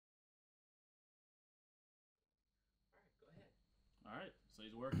All right, so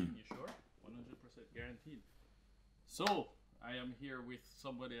it's working, you sure? 100% guaranteed. So, I am here with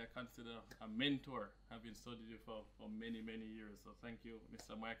somebody I consider a mentor, having studied you for many, many years. So, thank you,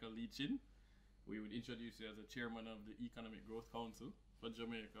 Mr. Michael Leachin. We would introduce you as the chairman of the Economic Growth Council for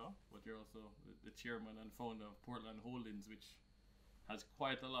Jamaica, but you're also the chairman and founder of Portland Holdings, which has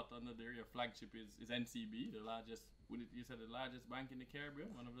quite a lot under there. Your flagship is NCB, the largest, you said the largest bank in the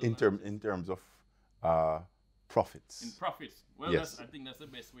Caribbean? One of the in terms of profits. In profits. Well, Yes. I think that's the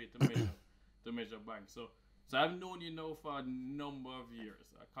best way to measure banks. So I've known you now for a number of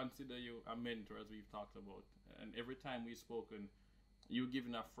years. I consider you a mentor, as we've talked about. And every time we've spoken, you've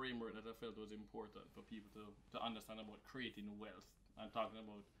given a framework that I felt was important for people to understand about creating wealth and talking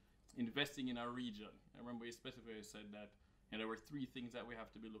about investing in a region. I remember you specifically said that there were three things that we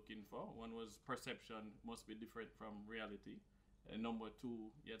have to be looking for. One was perception must be different from reality. And number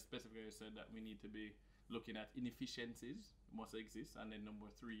two, you had specifically said that we need to be looking at inefficiencies must exist. And then number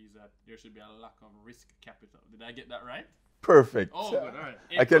three is that there should be a lack of risk capital. Did I get that right? Perfect. Oh, good. All right.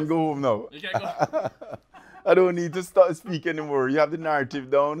 I can go home now. You can go. I don't need to start speaking anymore. You have the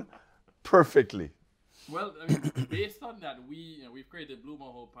narrative down perfectly. Well, I mean, based on that, we've created Blue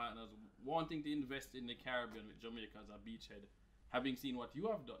Mohawk Partners wanting to invest in the Caribbean with Jamaica as a beachhead. Having seen what you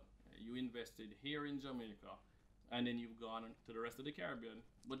have done, you invested here in Jamaica, and then you've gone to the rest of the Caribbean,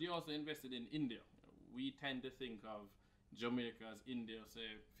 but you also invested in India. We tend to think of Jamaica as India,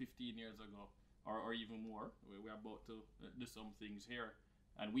 say, 15 years ago, or even more. We're about to do some things here.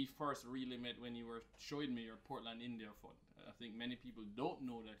 And we first really met when you were showing me your Portland, India fund. I think many people don't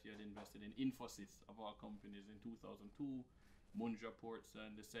know that you had invested in Infosys, of all companies, in 2002, Munja Ports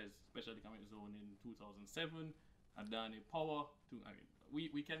and the SEZ Special Economic Zone in 2007, Adani Power.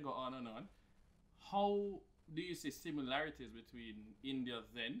 We can go on and on. How do you see similarities between India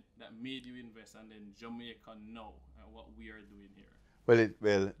then that made you invest and then Jamaica now and what we are doing here?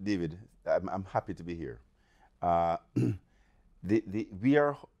 Well, David, I'm happy to be here. We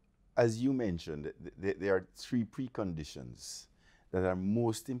are, as you mentioned, there are three preconditions that are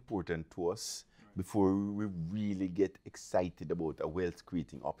most important to us before we really get excited about a wealth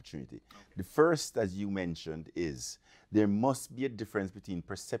creating opportunity. Okay. The first, as you mentioned, is there must be a difference between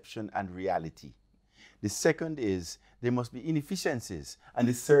perception and reality. The second is there must be inefficiencies. And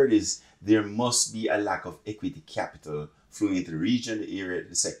the third is there must be a lack of equity capital flowing into the region, the area,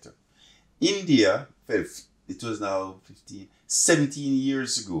 the sector. India, it was now 17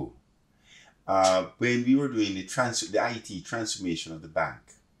 years ago, when we were doing the IT transformation of the bank.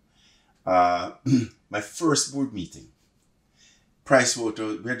 My first board meeting,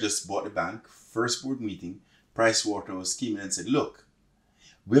 Pricewaterhouse, we had just bought the bank, first board meeting, Pricewaterhouse came in and said, look,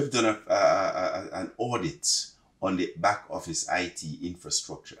 we've done an audit on the back office IT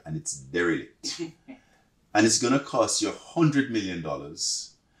infrastructure and it's derelict. And it's going to cost you $100 million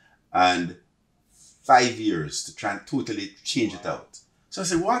and 5 years to try and totally change it out. So I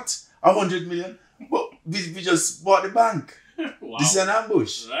said, what? 100 million? Well, we just bought the bank. Wow. This is an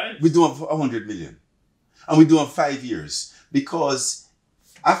ambush. Right. We do it for 100 million. And we do it 5 years. Because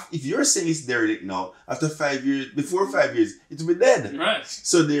if you're saying it's derelict now, after 5 years, before 5 years, it will be dead. Right.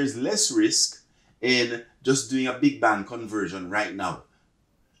 So there's less risk in just doing a big bang conversion right now.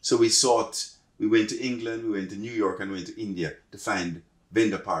 So we went to England, we went to New York, and we went to India to find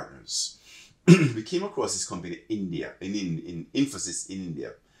vendor partners. We came across this company in Infosys in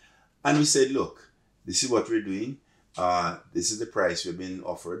India. And we said, look, this is what we're doing. This is the price we've been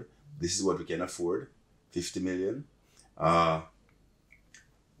offered. This is what we can afford, 50 million.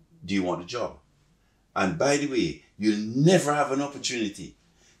 Do you want a job? And by the way, you'll never have an opportunity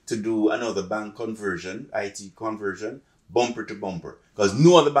to do another bank conversion, IT conversion, bumper to bumper, because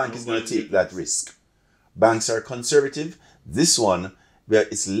no other bank is going to take that risk. Banks are conservative. This one,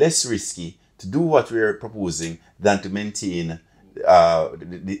 it's less risky to do what we're proposing than to maintain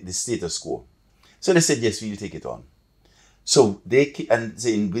the status quo. So they said, yes, we'll take it on. So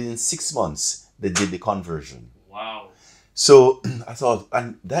within 6 months, they did the conversion. Wow. So I thought,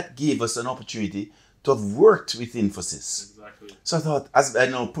 and that gave us an opportunity to have worked with Infosys. Exactly. So I thought, as I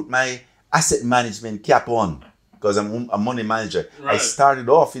now put my asset management cap on, because I'm a money manager. Right. I started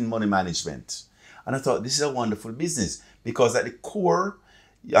off in money management. And I thought, this is a wonderful business, because at the core,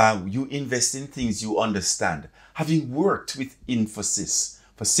 you invest in things you understand. Having worked with Infosys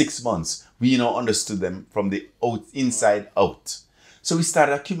for 6 months, we now understood them from the inside out. So we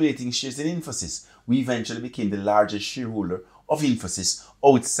started accumulating shares in Infosys. We eventually became the largest shareholder of Infosys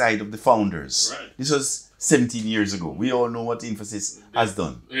outside of the founders. Right. This was 17 years ago. We all know what Infosys has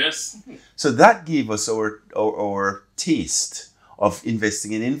done. Yes. So that gave us our taste of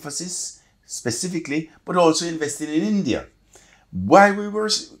investing in Infosys specifically, but also investing in India. Why we were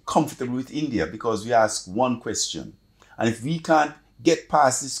comfortable with India? Because we asked one question. And if we can't get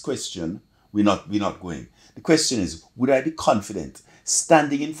past this question, we're not going. The question is, would I be confident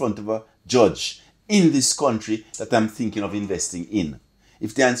standing in front of a judge in this country that I'm thinking of investing in?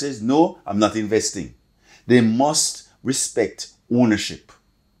 If the answer is no, I'm not investing. They must respect ownership.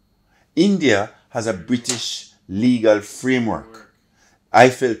 India has a British legal framework. I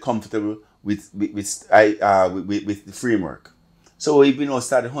felt comfortable with the framework. So we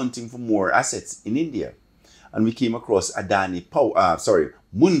started hunting for more assets in India. And we came across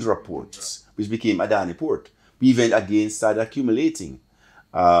Mundra ports, which became Adani Port. We even again started accumulating.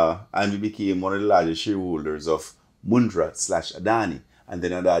 And we became one of the largest shareholders of Mundra / Adani, and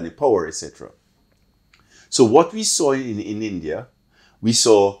then Adani Power, etc. So what we saw in India, we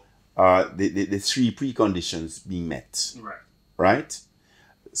saw the three preconditions being met. Right?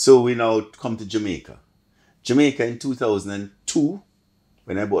 So we now come to Jamaica. Jamaica in 2002,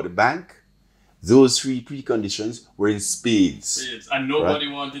 when I bought the bank, those three preconditions were in spades. And nobody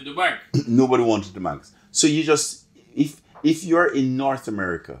wanted the bank. Nobody wanted the banks. So you just, if you're in North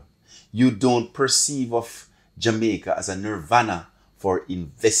America, you don't perceive of Jamaica as a nirvana for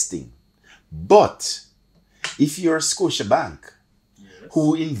investing. But if you're Scotiabank,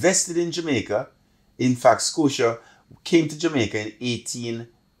 who invested in Jamaica, in fact, Scotia came to Jamaica in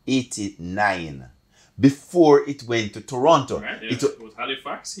 1889. Before it went to Toronto. Right, yes. It was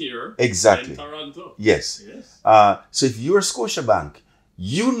Halifax here. Exactly. And Toronto. Yes. So if you're Scotiabank,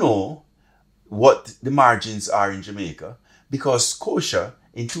 you know what the margins are in Jamaica, because Scotia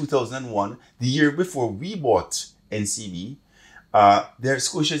in 2001, the year before we bought NCB,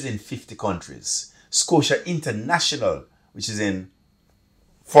 Scotia is in 50 countries. Scotia International, which is in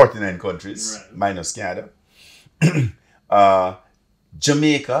 49 countries, minus Canada.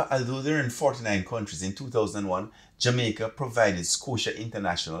 Jamaica, although they're in 49 countries, in 2001, Jamaica provided Scotia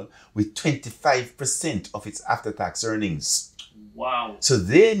International with 25% of its after-tax earnings. Wow. So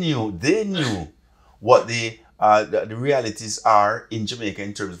they knew what the realities are in Jamaica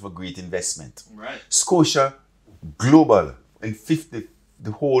in terms of a great investment. Right. Scotia Global, in 50,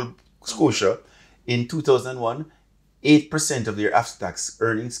 the whole Scotia, in 2001, 8% of their after-tax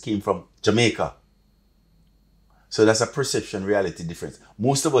earnings came from Jamaica. So that's a perception reality difference.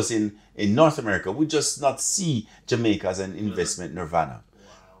 Most of us in North America would just not see Jamaica as an investment nirvana.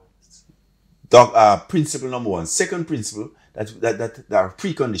 Wow. Principle number one. Second principle, that our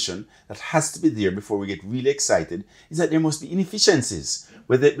precondition that has to be there before we get really excited, is that there must be inefficiencies,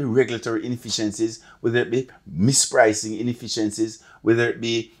 whether it be regulatory inefficiencies, whether it be mispricing inefficiencies, whether it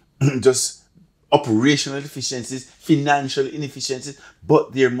be just operational inefficiencies, financial inefficiencies,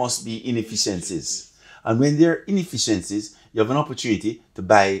 but there must be inefficiencies. And when there are inefficiencies, you have an opportunity to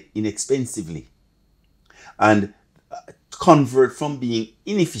buy inexpensively and convert from being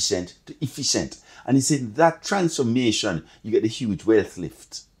inefficient to efficient. And it's in that transformation you get the huge wealth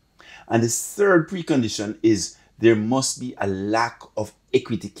lift. And the third precondition is there must be a lack of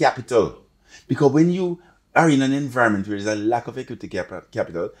equity capital. Because when you are in an environment where there's a lack of equity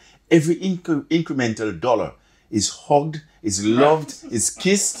capital, every incremental dollar is hugged, is loved, is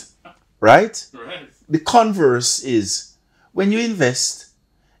kissed, right? Right. The converse is when you invest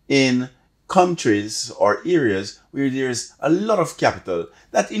in countries or areas where there's a lot of capital,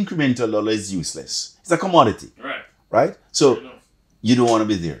 that incremental dollar is useless. It's a commodity. Right. Right? So you don't want to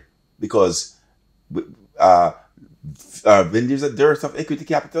be there because when there's a dearth of equity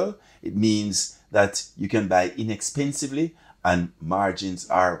capital, it means that you can buy inexpensively and margins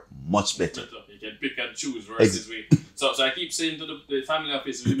are much better. You can pick and choose versus So I keep saying to the family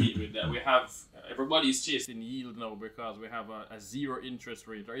office we meet with that we have everybody's chasing yield now because we have a zero interest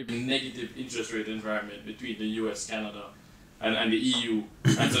rate or even negative interest rate environment between the US, Canada, and the EU.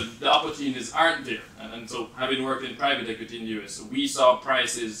 And so the opportunities aren't there. And so having worked in private equity in the US, we saw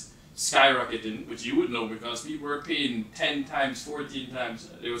prices skyrocketing, which you would know because people were paying 10 times, 14 times.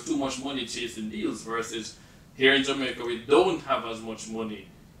 There was too much money chasing deals versus here in Jamaica, we don't have as much money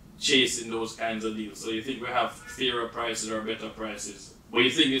chasing those kinds of deals. So you think we have fairer prices or better prices? But you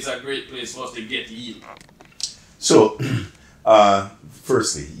think it's a great place for us to get yield? So,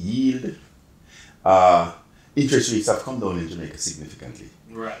 firstly, yield. Interest rates have come down in Jamaica significantly.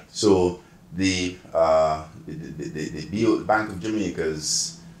 Right. So the Bank of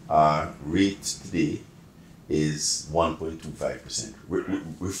Jamaica's rate today is 1.25%,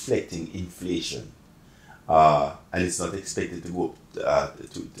 reflecting inflation. And it's not expected to go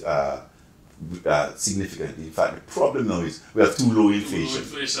significantly. In fact, the problem now is we have too low inflation.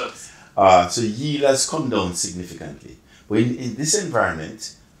 So yield has come down significantly. But in this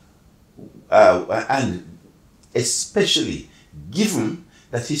environment, and especially given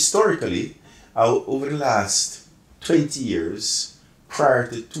that historically, over the last 20 years, prior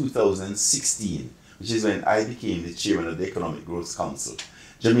to 2016, which is when I became the chairman of the Economic Growth Council,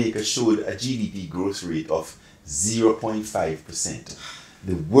 Jamaica showed a GDP growth rate of 0.5%,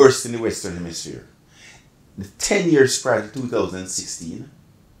 the worst in the Western Hemisphere. The 10 years prior to 2016,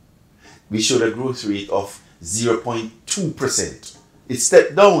 we showed a growth rate of 0.2%. It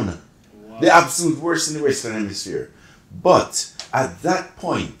stepped down, wow. The absolute worst in the Western Hemisphere. But at that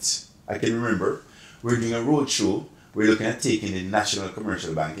point, I can remember, we're doing a roadshow. We're looking at taking the National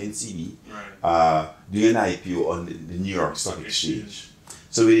Commercial Bank, NCB, right. Doing an IPO on the New York Stock Exchange.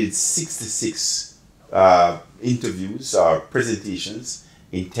 So we did 66 interviews or presentations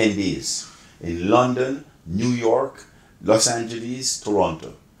in 10 days in London, New York, Los Angeles,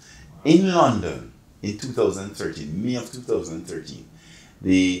 Toronto. In London in 2013, May of 2013,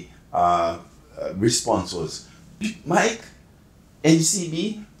 the response was, Mike,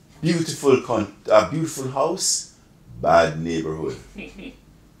 NCB, beautiful house, bad neighborhood.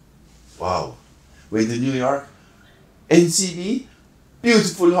 Wow. Went to New York, NCB,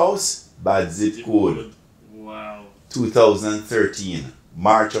 beautiful house, bad zip code. Wow. 2013,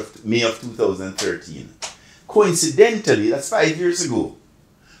 May of 2013. Coincidentally, that's 5 years ago.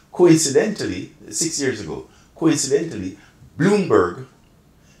 Coincidentally, 6 years ago, Bloomberg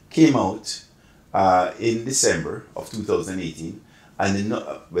came out in December of 2018, and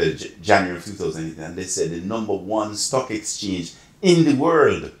January of 2018, and they said the number one stock exchange in the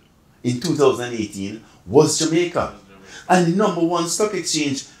world in 2018 was Jamaica. And the number one stock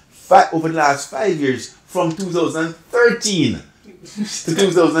exchange over the last 5 years, from 2013 to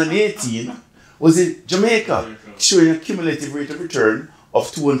 2018, was in Jamaica, showing a cumulative rate of return of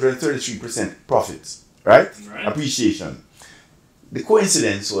 233% profits, right? Appreciation. The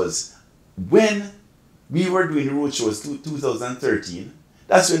coincidence was when we were doing the roadshows 2013,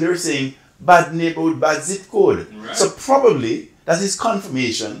 that's when they were saying bad neighborhood, bad zip code. Right. So probably that is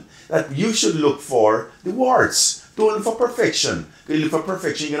confirmation that you should look for the warts. Don't look for perfection. If you look for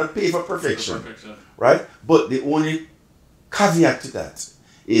perfection, you're going to pay for perfection. Right? But the only caveat to that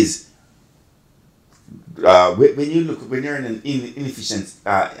is when you're in an inefficient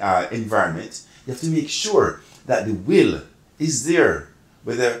environment, you have to make sure that the will is there,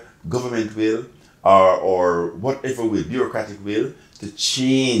 whether government will or whatever will, bureaucratic will, to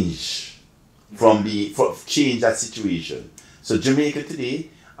change change that situation. So Jamaica today,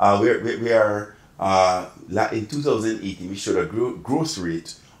 we are in 2018 we showed a growth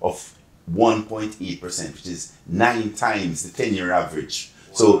rate of 1.8%, which is 9 times the 10-year average.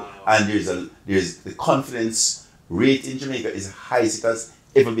 Wow. So, and there's the confidence rate in Jamaica is as high as it has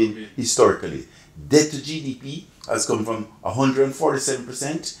ever been historically. Debt to GDP has come from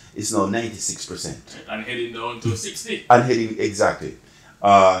 147%, it's now 96%. And heading down to 60. And heading, exactly.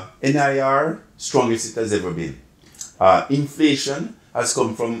 NIR, strongest it has ever been. Inflation has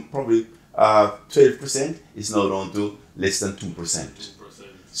come from probably 12%, it's now down to less than 2%.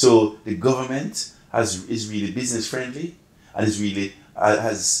 So the government is really business friendly and is really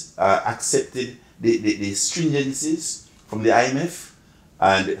has accepted the stringencies from the IMF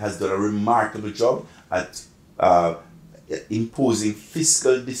and has done a remarkable job at imposing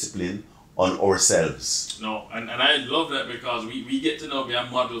fiscal discipline on ourselves. No, and I love that because we get to know be a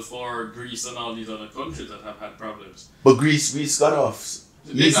model for Greece and all these other countries that have had problems. But Greece got off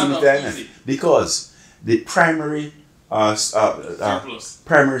easy with the IMF because the primary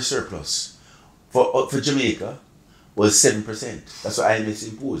surplus for Jamaica was 7%. That's what IMF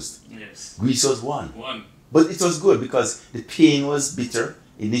imposed. Yes. Greece was 1%. But it was good because the pain was bitter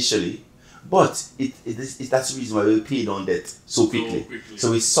initially, but that's the reason why we paid on debt so quickly.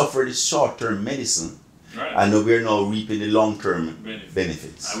 So we suffered the short-term medicine, right, and we're now reaping the long-term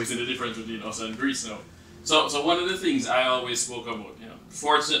benefits. And we see the difference between us and Greece now. So one of the things I always spoke about,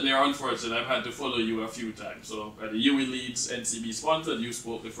 fortunately or unfortunately, I've had to follow you a few times. So at the UE Leads NCB sponsored, you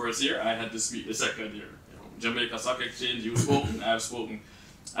spoke the first year, I had to speak the second year. Jamaica Stock Exchange, you've spoken, I've spoken.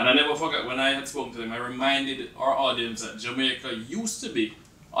 And I never forgot when I had spoken to them, I reminded our audience that Jamaica used to be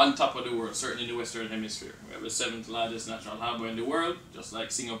on top of the world, certainly in the Western Hemisphere. We have the 7th largest natural harbour in the world, just like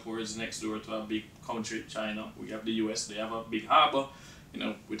Singapore is next door to a big country, China. We have the US, they have a big harbour.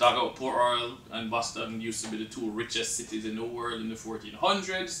 We talk about Port Royal and Boston used to be the 2 richest cities in the world in the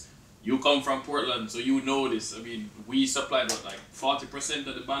 1400s. You come from Portland, so you know this. I mean, we supplied like 40%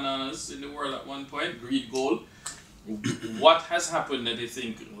 of the bananas in the world at one point, green gold. What has happened that you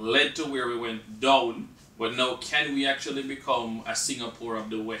think led to where we went down, but now can we actually become a Singapore of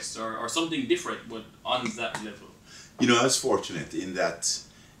the West or something different, but on that level? I was fortunate in that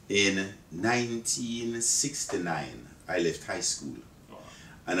in 1969, I left high school Wow.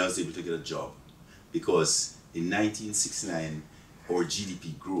 and I was able to get a job, because in 1969 our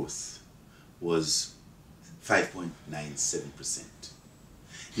GDP growth was 5.97%.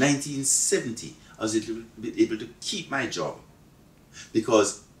 1970 I was able to keep my job,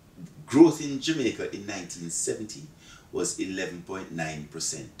 because growth in Jamaica in 1970 was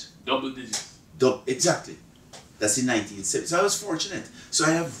 11.9%. Double digits. Exactly. That's in 1970. So I was fortunate. So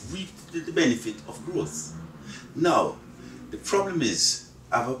I have reaped the benefit of growth. Now, the problem is,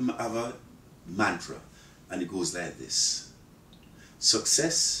 I have a mantra, and it goes like this: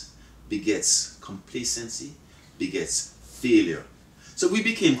 success begets complacency, begets failure. So we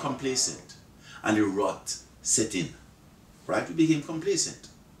became complacent, and the rot set in. Right? We became complacent.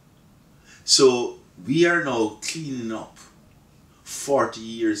 So we are now cleaning up 40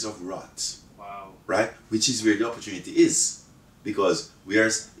 years of rot. Wow. Right? Which is where the opportunity is, because we are.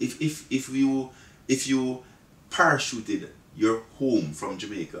 If you parachuted your home from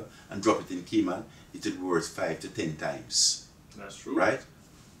Jamaica and drop it in Cayman, it would be worth 5 to 10 times. That's true. Right?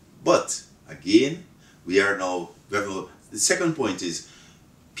 But again, we are now. The second point is,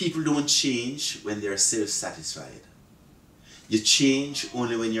 people don't change when they are self-satisfied. You change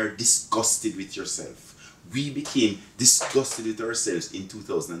only when you're disgusted with yourself. We became disgusted with ourselves in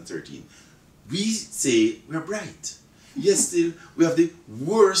 2013. We say we're bright. Yes, still, we have the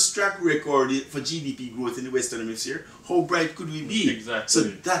worst track record for GDP growth in the Western Hemisphere. How bright could we be? Exactly. So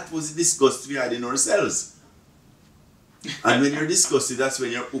that was the disgust we had in ourselves. And when you're disgusted, that's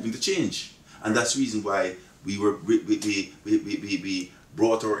when you're open to change. And that's the reason why we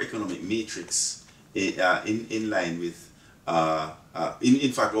brought our economic matrix in line with,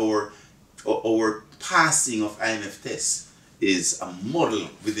 in fact, our passing of IMF tests is a model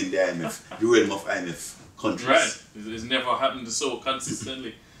within the IMF, the realm of IMF countries. Right. It's never happened so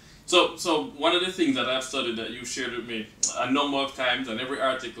consistently. So one of the things that I've studied that you shared with me a number of times, and every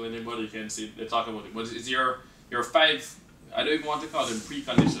article anybody can see, they talk about it, but it's your 5, I don't even want to call them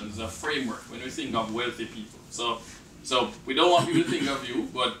preconditions, a framework when we think of wealthy people. So we don't want people to think of you,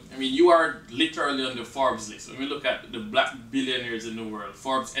 but I mean, you are literally on the Forbes list. When we look at the black billionaires in the world,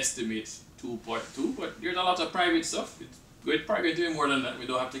 Forbes estimates 2.2, but there's a lot of private stuff. It's probably doing more than that. We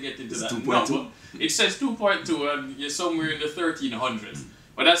don't have to get into that 2.2. number. It says 2.2, and you're somewhere in the 1300s.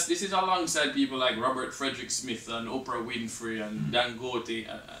 But this is alongside people like Robert Frederick Smith and Oprah Winfrey and Dangote,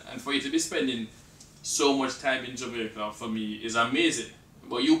 and for you to be spending so much time in Jamaica, for me, is amazing.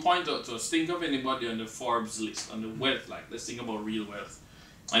 But you point out to us, think of anybody on the Forbes list, on the wealth, like, let's think about real wealth.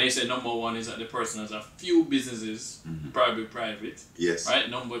 And they say number 1 is that the person has a few businesses, probably private. Yes. Right?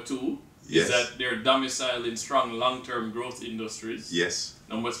 Number 2 Yes. is that they're domiciled in strong long-term growth industries. Yes.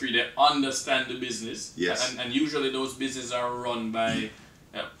 Number 3, they understand the business. Yes. And usually those businesses are run by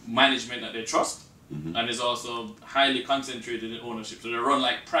management that they trust. And is also highly concentrated in ownership. So they run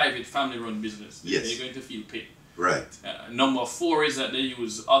like private family-run business. Yes. They're going to feel pain. Right. Number 4 is that they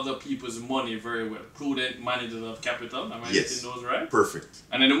use other people's money very well. Prudent managers of capital. Am I getting those right? Perfect.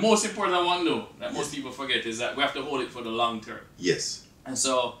 And then the most important one, though, that most people forget, is that we have to hold it for the long term. Yes. And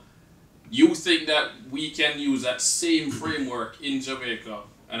so you think that we can use that same framework in Jamaica,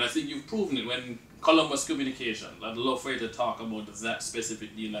 and I think you've proven it when Columbus Communications. I'd love for you to talk about that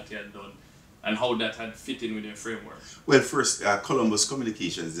specific deal that you had done and how that had fit in with your framework. Well, first, Columbus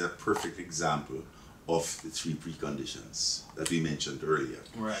Communications is a perfect example of the 3 preconditions that we mentioned earlier.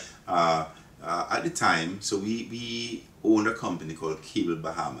 Right. At the time, so we owned a company called Cable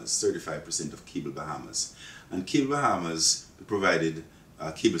Bahamas, 35% of Cable Bahamas. And Cable Bahamas provided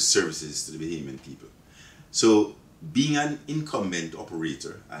cable services to the Bahamian people. So being an incumbent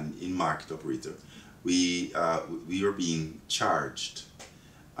operator and in-market operator, we were being charged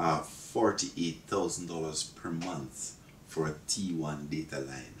 $48,000 per month for a T1 data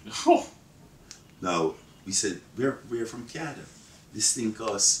line. Oh. Now, we said, we're from Canada. This thing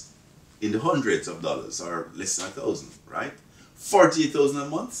costs in the hundreds of dollars or less than 1,000, right? 48,000 a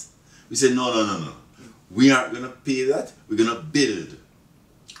month? We said, no. We aren't going to pay that. We're going to build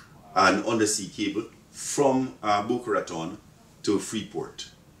an undersea cable from Boca Raton to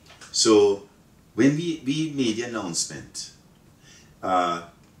Freeport. So when we made the announcement, the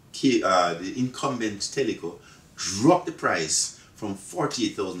incumbent Teleco dropped the price from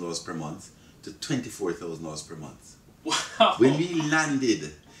 $48,000 per month to $24,000 per month. Wow. When we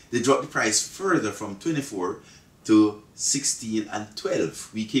landed, they dropped the price further from 24 to 16 and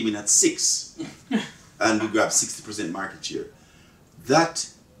 12. We came in at 6 and we grabbed 60% market share. That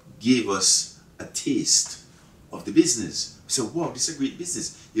gave us a taste of the business. We said, wow, this is a great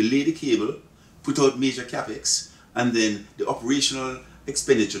business. You lay the cable, put out major capex, and then the operational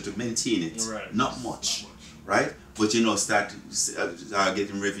expenditure to maintain it, Right. not much. right? But you know, start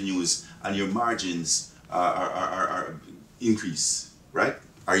getting revenues and your margins are increase, right?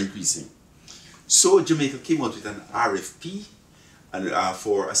 Are increasing. So Jamaica came out with an RFP and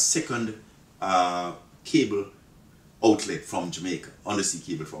for a second cable outlet from Jamaica, undersea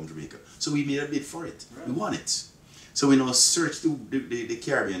cable from Jamaica. So we made a bid for it. Right. We won it. So we now searched the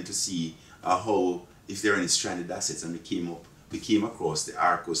Caribbean to see how, if there are any stranded assets, and we came across the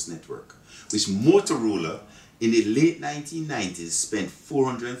Arcos network, which Motorola in the late 1990s spent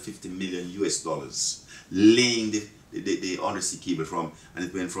 $450 million US laying the undersea cable from, and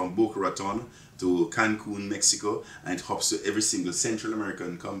it went from Boca Raton to Cancun, Mexico, and it hops to every single Central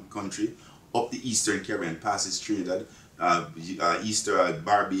American country, up the Eastern Caribbean, passes Trinidad,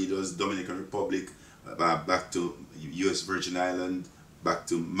 Barbados, Dominican Republic, back to US Virgin Island, back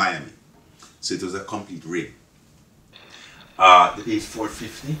to Miami. So it was a complete rig. They paid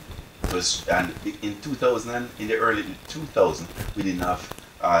 $450. And in 2000, in the early 2000s, we didn't have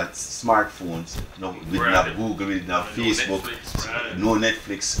smartphones. No, we didn't have Google, we didn't have Facebook, no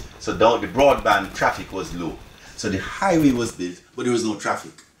Netflix. So down the broadband traffic was low. So the highway was built, but there was no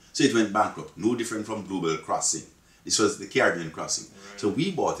traffic. So it went bankrupt. No different from Global Crossing. This was the Caribbean Crossing. Right. So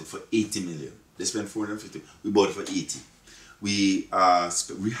we bought it for $80 million. They spent $450. We bought it for $80. We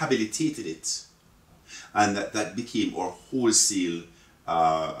rehabilitated it, and that became our wholesale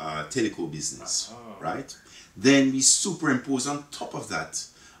teleco business, right? Then we superimposed on top of that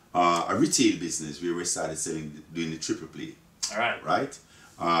a retail business where we started doing the triple play. All right. Right?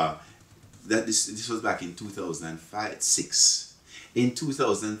 This was back in 2005-06. In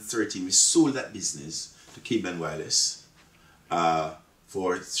 2013, we sold that business to Cable and Wireless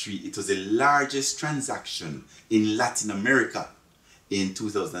for it was the largest transaction in Latin America in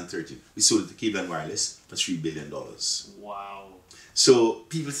 2013. We sold it to Cable and Wireless for $3 billion. Wow. So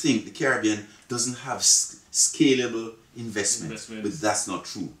people think the Caribbean doesn't have scalable investment, but that's not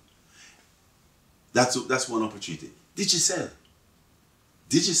true. That's one opportunity. Digicel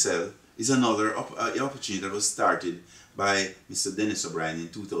is another opportunity that was started by Mr. Dennis O'Brien in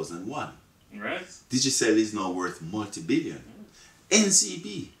 2001. Right. Digicel is now worth multi-billion.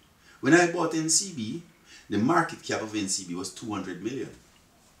 NCB. When I bought NCB, the market cap of NCB was 200 million.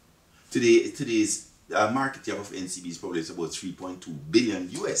 Today's market cap of NCB is probably about 3.2 billion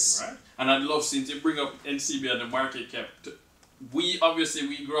US. Right. And I'd love, since you bring up NCB and the market cap, we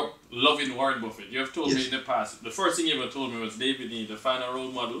grew up loving Warren Buffett. You have told me in the past, the first thing you ever told me was, David, you need to find a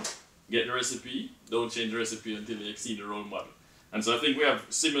role model, get the recipe, don't change the recipe until you exceed the role model. And so I think we have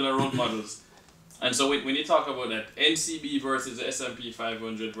similar role models. And so when you talk about that, NCB versus the S&P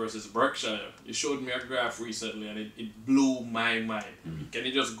 500 versus Berkshire, you showed me a graph recently and it blew my mind. Mm-hmm. Can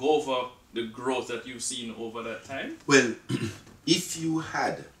you just go over the growth that you've seen over that time? Well, if you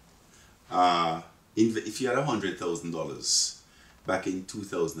had $100,000 back in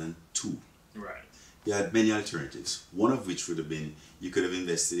 2002, right, you had many alternatives. One of which would have been you could have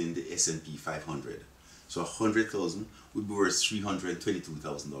invested in the S&P 500. So 100,000 would be worth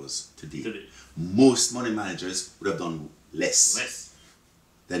 $322,000 today. Most money managers would have done less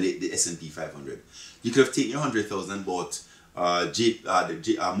than the S&P 500. You could have taken your 100,000 and bought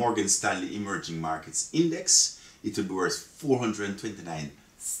the Morgan Stanley Emerging Markets Index. It would be worth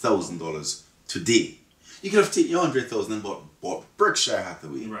 $429,000 today. You could have taken your 100,000 and bought Berkshire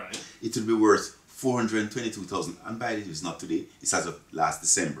Hathaway. Right. It would be worth $422,000. And by the way, it's not today. It's as of last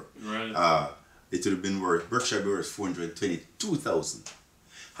December. Right. It would have been worth, Berkshire would be worth $422,000.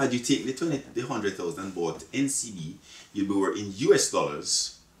 Had you taken the 100,000 and bought NCB, you'd be worth, in US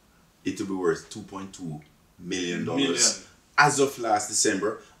dollars, it would be worth $2.2 million. As of last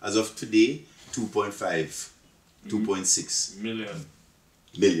December, as of today, 2.6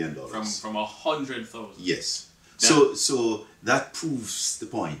 million dollars. From 100,000. Yes. So that proves the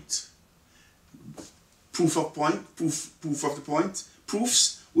point. Proofs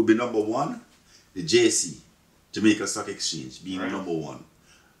would be number one, the JSE, Jamaica Stock Exchange, being number one.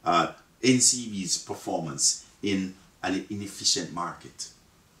 NCB's performance in an inefficient market.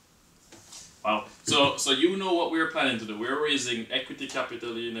 Wow. So you know what we're planning to do. We're raising equity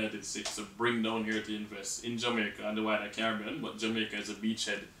capital in the United States to bring down here to invest in Jamaica and the wider Caribbean, but Jamaica is a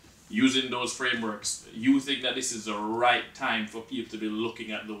beachhead. Using those frameworks, you think that this is the right time for people to be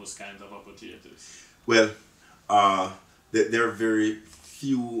looking at those kinds of opportunities? Well, there are very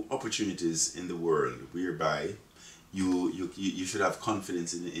few opportunities in the world whereby you should have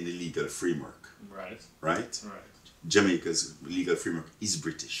confidence in the legal framework. Right? Jamaica's legal framework is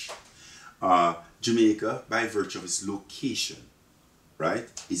British. Jamaica, by virtue of its location, right,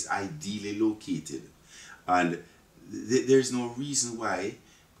 is ideally located. And there's no reason why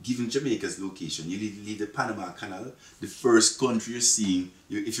given Jamaica's location, you leave the Panama Canal, the first country you're seeing,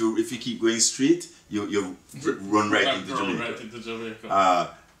 if you keep going straight, you run right into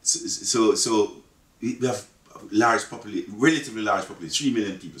Jamaica. So we have relatively large population, 3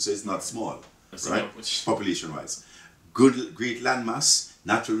 million people, so it's not small, right? Population-wise. Great landmass,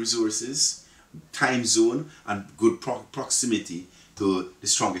 natural resources, time zone, and good proximity to the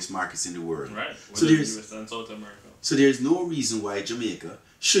strongest markets in the world. Right. So US and South America. So there's no reason why Jamaica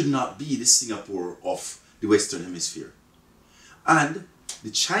should not be the Singapore of the Western Hemisphere. And the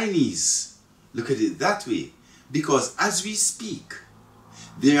Chinese look at it that way, because as we speak,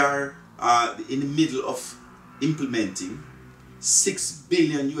 they are in the middle of implementing $6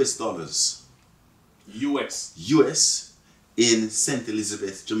 billion US in St.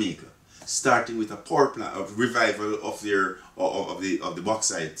 Elizabeth, Jamaica, starting with a power plant, a revival of the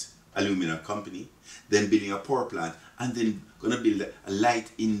bauxite alumina company, then building a power plant, and then going to build a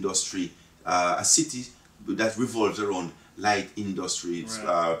light industry, a city that revolves around light industry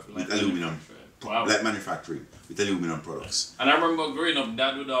with aluminum, light manufacturing with aluminum products. And I remember growing up,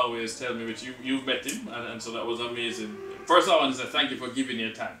 Dad would always tell me, which you've met him, and so that was amazing. First I want to say thank you for giving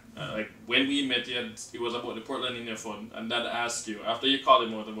your time. Like when we met, it was about the Portland India Fund, and Dad asked you, after you called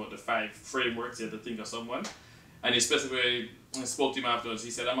him out about the 5 frameworks, you had to think of someone, and he specifically spoke to him afterwards.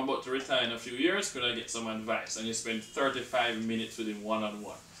 He said, I'm about to retire in a few years, could I get some advice? And you spent 35 minutes with him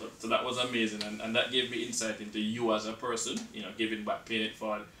one-on-one. So that was amazing, and that gave me insight into you as a person, giving back, paying it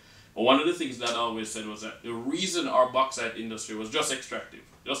forward. But one of the things that I always said was that the reason our bauxite industry was just extractive,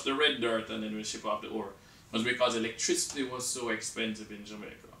 just the red dirt and then we ship off the ore, was because electricity was so expensive in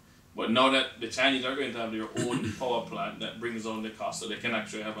Jamaica. But now that the Chinese are going to have their own power plant, that brings down the cost, so they can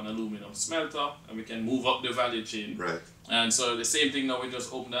actually have an aluminum smelter, and we can move up the value chain. Right. And so the same thing now, we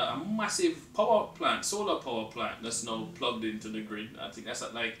just opened a massive power plant, solar power plant, that's now plugged into the grid. I think that's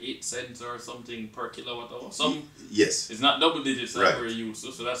at like 8 cents or something per kilowatt hour. Yes. It's not double digits like we're used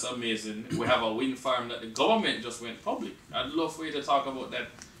to, so that's amazing. We have a wind farm that the government just went public. I'd love for you to talk about that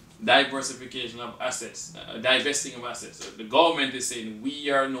diversification of assets, divesting of assets. The government is saying we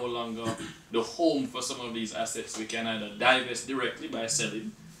are no longer the home for some of these assets. We can either divest directly by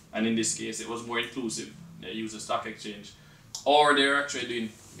selling, and in this case it was more inclusive. They use the stock exchange, or they're actually doing,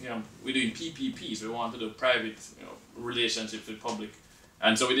 we're doing PPPs. We want to do private, relationships with public,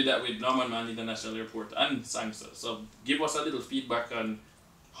 and so we did that with Norman Man International Airport and Sangster. So give us a little feedback on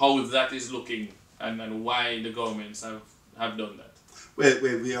how that is looking and why the governments have done that. Well,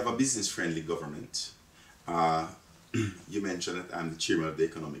 we have a business-friendly government. You mentioned that I'm the chairman of the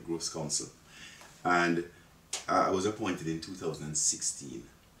Economic Growth Council, and I was appointed in 2016.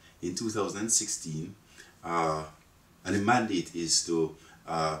 In 2016, and the mandate is to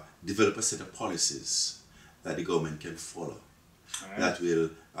develop a set of policies that the government can follow that will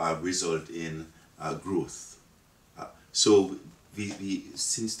result in growth. So we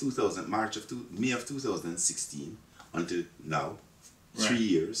since May of 2016 until now, 3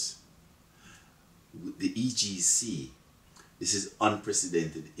 years, the EGC, this is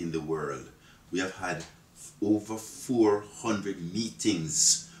unprecedented in the world. We have had over 400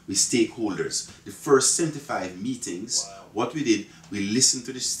 meetings with stakeholders. The first 75 meetings, what we did, we listened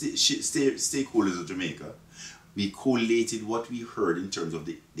to the stakeholders of Jamaica. We collated what we heard in terms of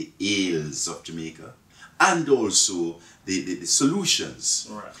the ails of Jamaica and also the solutions.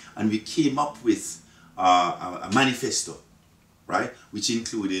 And we came up with a manifesto, right, which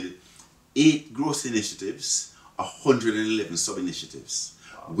included 8 growth initiatives, 111 sub-initiatives,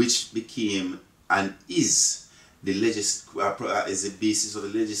 which became and is the basis of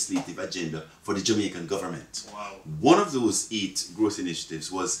the legislative agenda for the Jamaican government. One of those 8 growth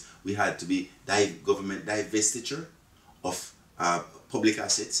initiatives was we had to be government divestiture of public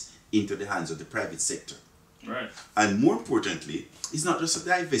assets into the hands of the private sector. And more importantly, it's not just a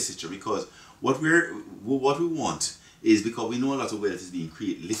divestiture, because what we want is, because we know a lot of wealth is being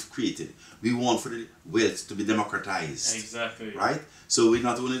created, we want for the wealth to be democratized. Exactly. Right? So we're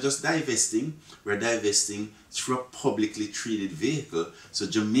not only just divesting, we're divesting through a publicly traded vehicle, so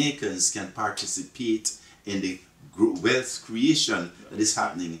Jamaicans can participate in the wealth creation that is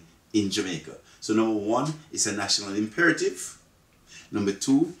happening in Jamaica. So number 1, it's a national imperative. Number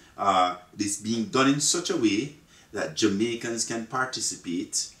 2, it's being done in such a way that Jamaicans can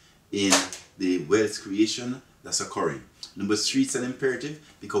participate in the wealth creation that's occurring. Number 3, it's an imperative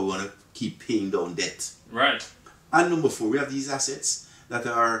because we want to keep paying down debt. And number 4, we have these assets that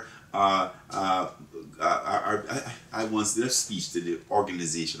are I once did a speech to the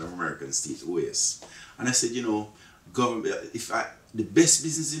Organization of American States, OAS, and I said, government, the best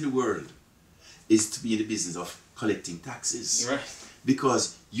business in the world is to be in the business of collecting taxes.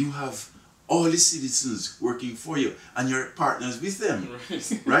 Because you have all the citizens working for you and your partners with them,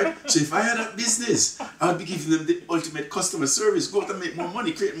 right? So if I had a business, I would be giving them the ultimate customer service. Go out and make more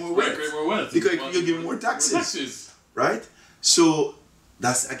money, create more wealth. Create more wealth. Because you're giving more taxes, right? So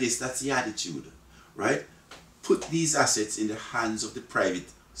I guess that's the attitude, right? Put these assets in the hands of the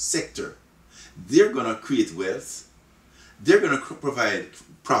private sector. They're going to create wealth. They're going to provide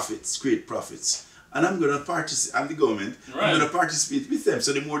profits, create profits. And I'm going to participate, I'm the government, I'm going to participate with them.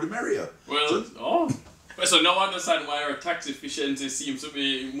 So the more the merrier. Well, so now I understand why our tax efficiency seems to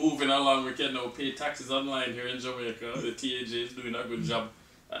be moving along. We can now pay taxes online here in Jamaica. The TAJ is doing a good job.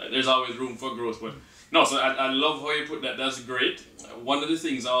 There's always room for growth. But no, so I love how you put that. That's great. One of the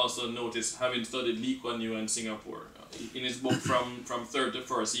things I also noticed, having studied Lee Kuan Yew in Singapore, in his book from Third to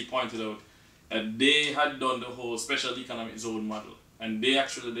First, he pointed out that they had done the whole special economic zone model. And they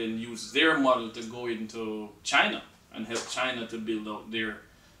actually then used their model to go into China and help China to build out their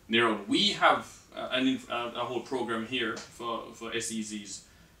own. We have a whole program here for SEZs.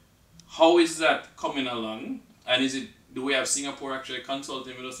 How is that coming along? And do we have Singapore actually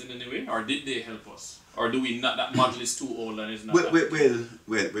consulting with us in any way? Or did they help us? Or do we not, that model is too old and is not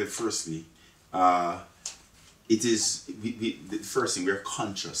well, firstly, it is, the first thing, we're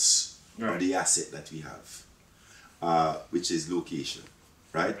conscious of the asset that we have. Which is location,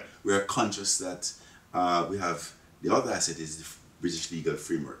 right? We are conscious that we have, the other asset is the British legal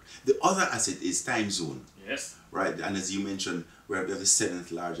framework. The other asset is time zone. Yes. Right, and as you mentioned, we have the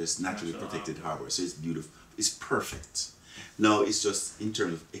 7th largest naturally protected harbour, so it's beautiful, it's perfect. Now it's just in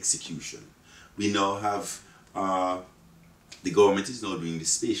terms of execution. We now have, the government is now doing the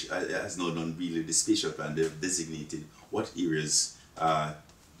spatial, has now done really the spatial plan. They've designated what areas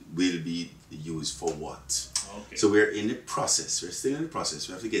will be used for what. Okay. So we're in the process. We're still in the process.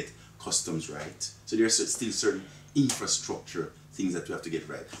 We have to get customs right. So there are still certain infrastructure things that we have to get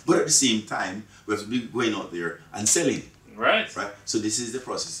right. But at the same time, we have to be going out there and selling. Right. Right. So this is the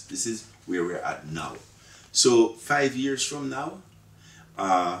process. This is where we're at now. So 5 years from now,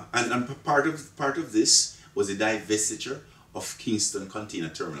 and part of this was the divestiture of Kingston Container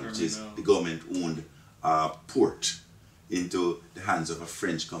Terminal, which is the government-owned port, into the hands of a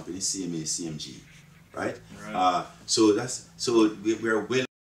French company, CMA CMG. Right? So we're well.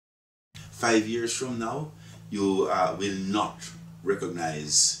 5 years from now, you will not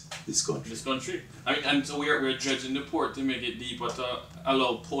recognize this country. This country. I mean, and so we're dredging the port to make it deeper to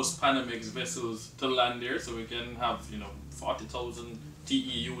allow post-Panamax vessels to land there, so we can have 40,000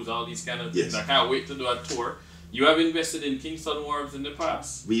 TEUs, all these kind of things. I can't wait to do a tour. You have invested in Kingston Wharves in the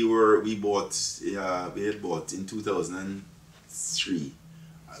past. We had bought in 2003.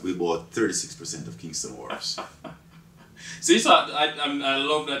 We bought 36% of Kingston Wharves. See, so I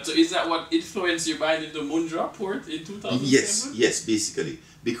love that. So is that what influenced you buying into Mundra Port in 2007? Yes, basically.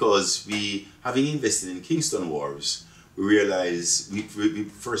 Because having invested in Kingston Wharves, we realized we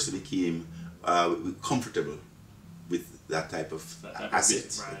first became comfortable with that type of asset,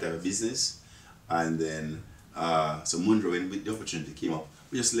 that type of business. And then, so Mundra, when the opportunity came up,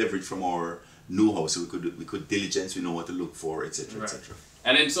 we just leveraged from our know-how, so we could diligence, we know what to look for, etc., etc.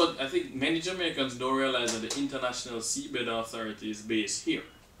 And then, so I think many Jamaicans don't realize that the International Seabed Authority is based here.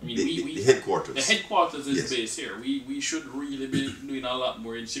 I mean, the headquarters. The headquarters is based here. We should really be doing a lot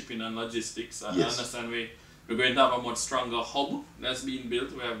more in shipping and logistics. And I understand we're going to have a much stronger hub that's being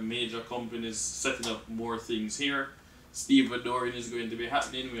built. We have major companies setting up more things here. Stevedoring is going to be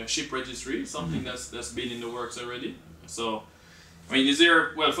happening. We have ship registry, something that's been in the works already. So, I mean,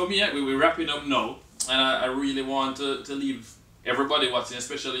 for me, we're wrapping up now, and I really want to leave everybody watching,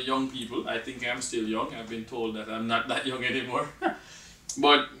 especially young people. I think I'm still young. I've been told that I'm not that young anymore.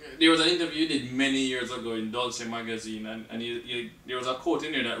 But there was an interview you did many years ago in Dolce magazine, and there was a quote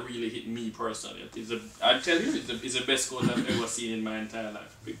in there that really hit me personally. I tell you, it's the best quote I've ever seen in my entire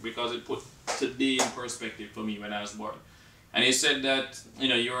life, because it put today in perspective for me when I was born. And he said that,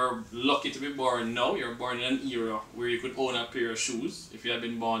 you're lucky to be born now. You're born in an era where you could own a pair of shoes. If you had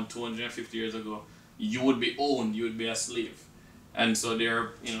been born 250 years ago, you would be owned, you would be a slave. And so there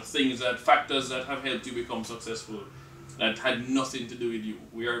are factors that have helped you become successful that had nothing to do with you.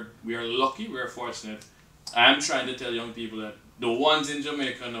 We are lucky, we are fortunate. I'm trying to tell young people that the ones in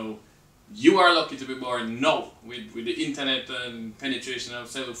Jamaica now, you are lucky to be born now with the internet and penetration of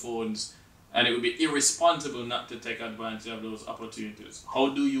cell phones, and it would be irresponsible not to take advantage of those opportunities. How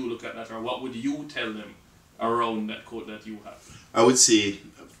do you look at that, or what would you tell them around that quote that you have? I would say,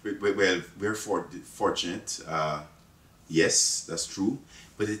 well, we're fortunate. Yes, that's true,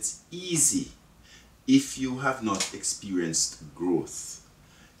 but it's easy if you have not experienced growth.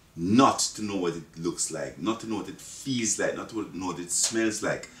 not to know what it looks like, not to know what it feels like, not to know what it smells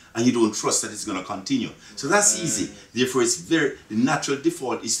like, and you don't trust that it's going to continue. So that's easy. Therefore, the natural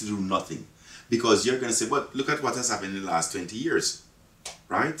default is to do nothing, because you're going to say, but look at what has happened in the last 20 years,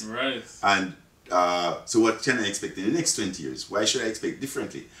 right? Right. And so what can I expect in the next 20 years? Why should I expect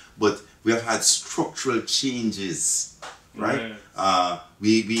differently? But we have had structural changes, right? I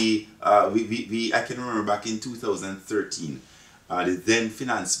can remember back in 2013, the then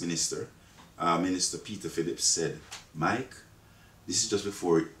finance minister, Minister Peter Phillips, said, Mike, this is just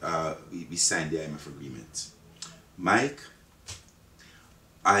before we signed the IMF agreement. Mike,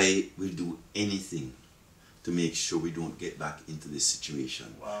 I will do anything to make sure we don't get back into this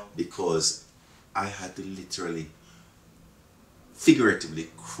situation. Wow. Because I had to literally, figuratively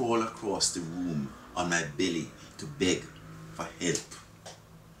crawl across the room on my belly to beg for help.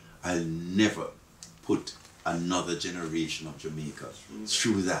 I'll never put another generation of Jamaica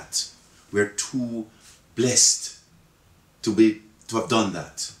through that. We're too blessed to have done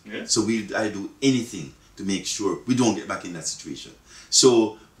that. Yeah. So I do anything to make sure we don't get back in that situation.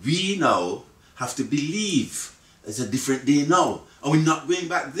 So we now have to believe it's a different day now, and we're not going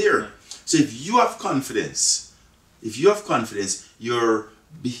back there. So if you have confidence, your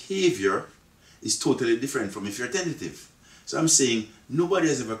behavior is totally different from if you're tentative. So I'm saying nobody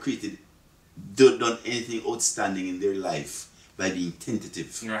has ever done anything outstanding in their life by being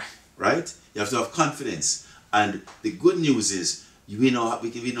tentative. Right? You have to have confidence. And the good news is we now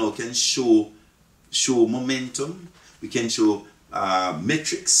can show momentum, we can show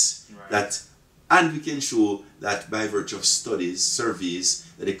metrics, and we can show that by virtue of studies, surveys,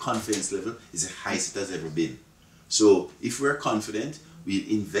 that the confidence level is the highest it has ever been. So if we're confident, we'll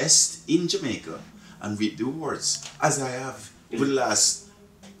invest in Jamaica and reap the rewards, as I have over the last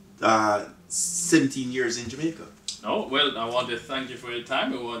 17 years in Jamaica. Oh, well, I want to thank you for your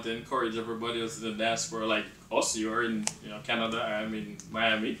time. I want to encourage everybody else in the diaspora like us. You're in Canada, I'm in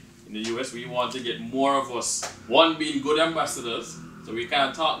Miami. In the US, we want to get more of us, one, being good ambassadors. So we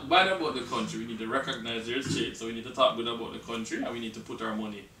can't talk bad about the country. We need to recognize there's change. So we need to talk good about the country, and we need to put our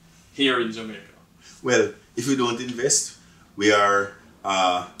money here in Jamaica. Well, if we don't invest, we're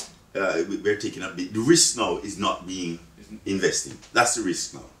taking a big. The risk now is not being investing. That's the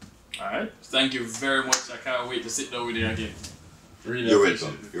risk now. All right. Thank you very much. I can't wait to sit down with you again. Really You're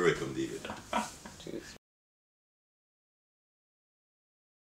welcome. You're welcome, David.